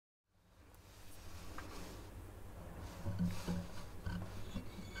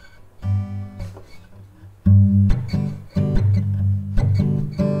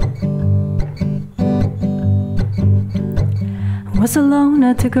was alone,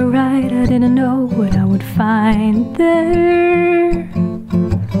 I took a ride, I didn't know what I would find there.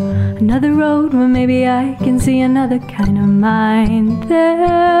 Another road where maybe I can see another kind of mind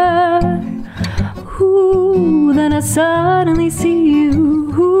there. Ooh, then I suddenly see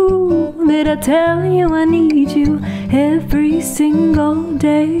you. Ooh, did I tell you I need you every single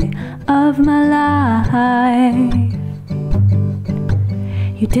day of my life?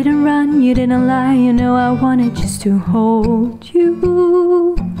 You didn't run, you didn't lie, you know I wanted just to hold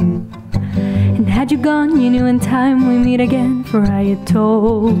you. And had you gone, you knew in time we meet again, for I had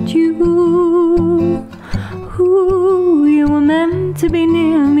told you. Ooh, you were meant to be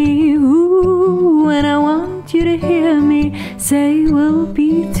near me. Ooh, and I want you to hear me say we'll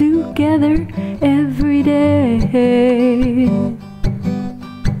be together every day.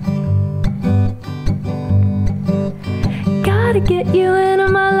 Gotta get you into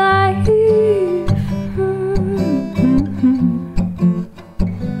my life.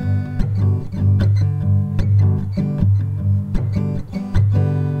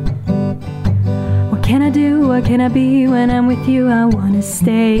 What can I do, what can I be when I'm with you? I wanna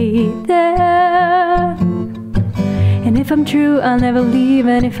stay there. And if I'm true, I'll never leave,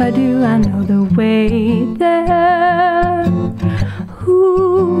 and if I do, I know the way there.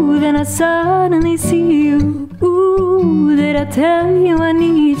 Ooh, then I suddenly see you. Ooh, did I tell you I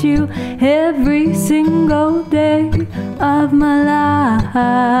need you every single day of my life?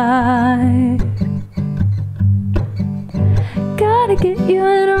 Gotta get you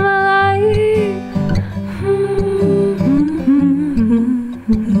into my life.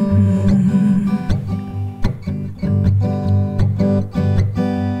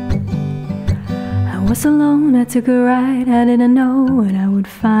 I was alone, I took a ride, I didn't know what I would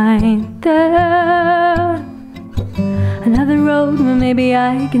find there. Another road where maybe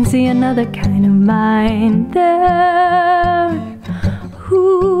I can see another kind of mind there.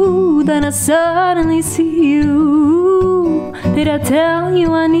 Ooh, then I suddenly see you. Did I tell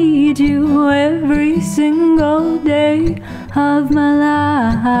you I need you every single day of my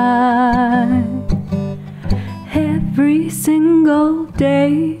life? Every single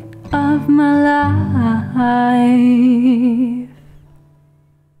day of my life.